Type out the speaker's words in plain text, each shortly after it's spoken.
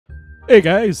Hey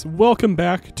guys, welcome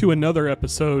back to another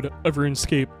episode of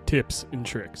RuneScape Tips and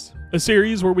Tricks, a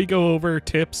series where we go over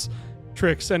tips,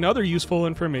 tricks, and other useful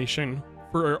information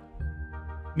for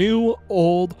new,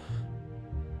 old,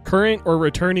 current, or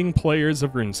returning players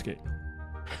of RuneScape.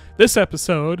 This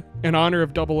episode, in honor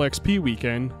of Double XP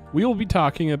weekend, we will be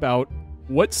talking about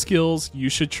what skills you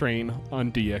should train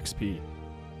on DXP.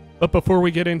 But before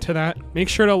we get into that, make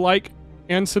sure to like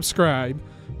and subscribe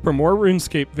for more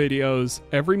RuneScape videos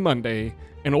every Monday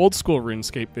and old school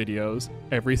RuneScape videos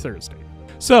every Thursday.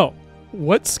 So,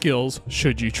 what skills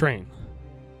should you train?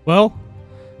 Well,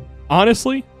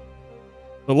 honestly,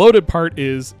 the loaded part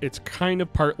is it's kind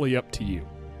of partly up to you.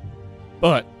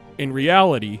 But in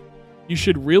reality, you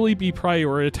should really be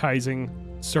prioritizing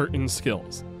certain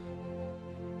skills.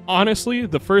 Honestly,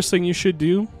 the first thing you should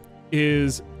do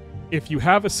is, if you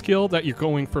have a skill that you're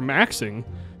going for maxing,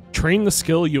 train the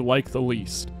skill you like the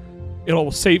least.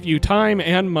 It'll save you time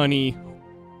and money,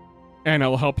 and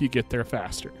it'll help you get there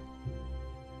faster.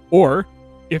 Or,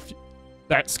 if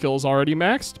that skill's already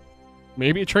maxed,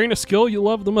 maybe train a skill you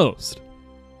love the most.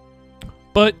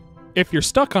 But if you're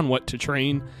stuck on what to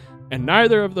train, and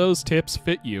neither of those tips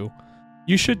fit you,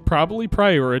 you should probably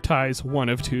prioritize one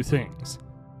of two things.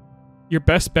 Your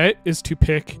best bet is to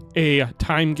pick a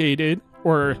time-gated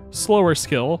or slower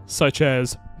skill, such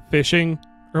as fishing,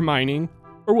 or mining,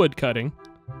 or woodcutting,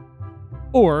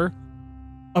 or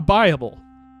a buyable,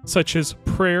 such as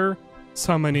prayer,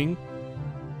 summoning,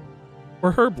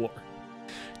 or herblore.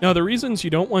 Now, the reasons you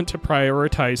don't want to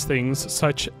prioritize things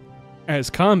such as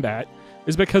combat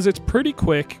is because it's pretty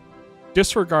quick,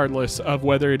 disregardless of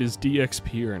whether it is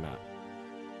DXP or not.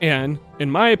 And,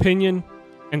 in my opinion,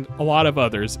 and a lot of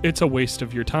others, it's a waste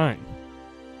of your time.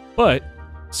 But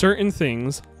certain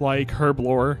things like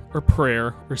herblore, or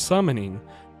prayer, or summoning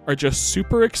are just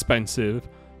super expensive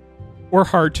or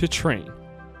hard to train.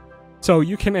 So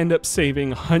you can end up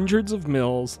saving hundreds of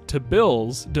mils to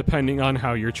bills depending on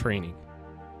how you're training.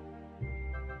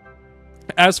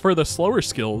 As for the slower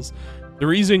skills, the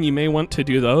reason you may want to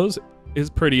do those is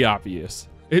pretty obvious.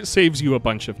 It saves you a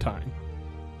bunch of time.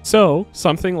 So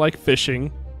something like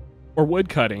fishing or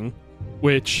woodcutting,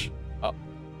 which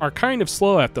are kind of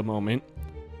slow at the moment,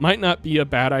 might not be a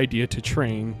bad idea to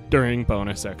train during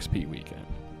bonus XP weekend.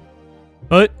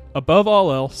 But above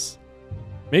all else,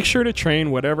 make sure to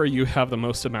train whatever you have the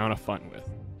most amount of fun with.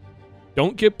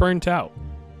 Don't get burnt out.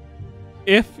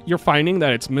 If you're finding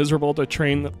that it's miserable to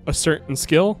train a certain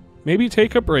skill, maybe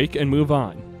take a break and move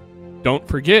on. Don't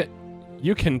forget,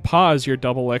 you can pause your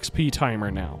double XP timer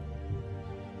now.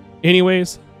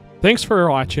 Anyways, thanks for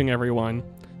watching, everyone.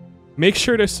 Make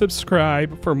sure to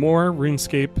subscribe for more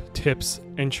RuneScape tips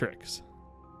and tricks.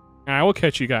 And I will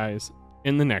catch you guys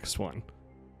in the next one.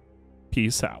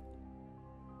 Peace out.